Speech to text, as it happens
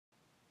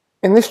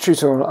In this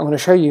tutorial I'm going to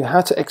show you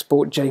how to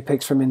export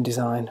JPEGs from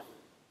InDesign.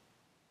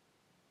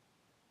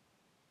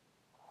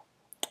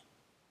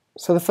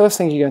 So the first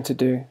thing you're going to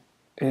do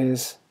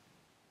is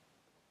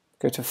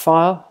go to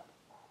File,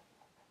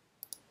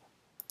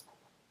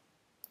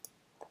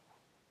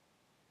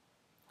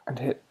 and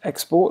hit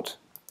Export.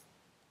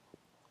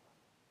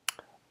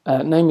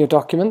 Name your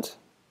document,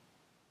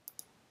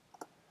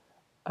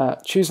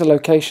 choose a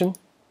location,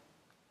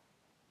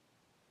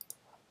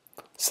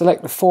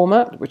 select the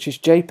format, which is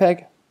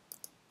JPEG,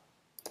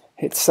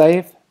 hit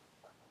Save.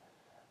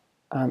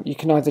 You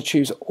can either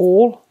choose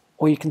all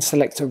or you can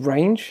select a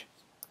range.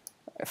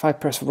 If I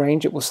press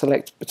range, it will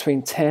select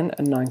between 10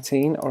 and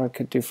 19, or I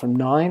could do from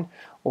 9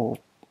 or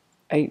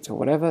 8 or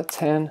whatever,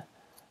 10,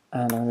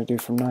 and I'm going to do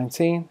from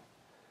 19.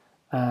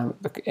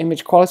 The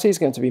image quality is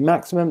going to be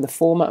maximum, the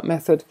format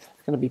method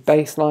is going to be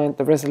baseline,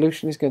 the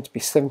resolution is going to be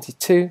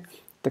 72,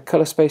 the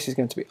color space is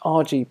going to be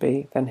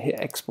RGB, then hit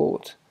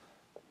export.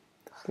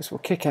 This will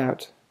kick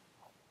out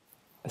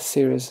a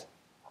series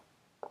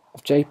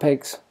of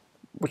JPEGs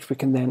which we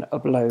can then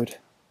upload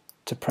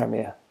to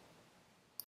Premiere.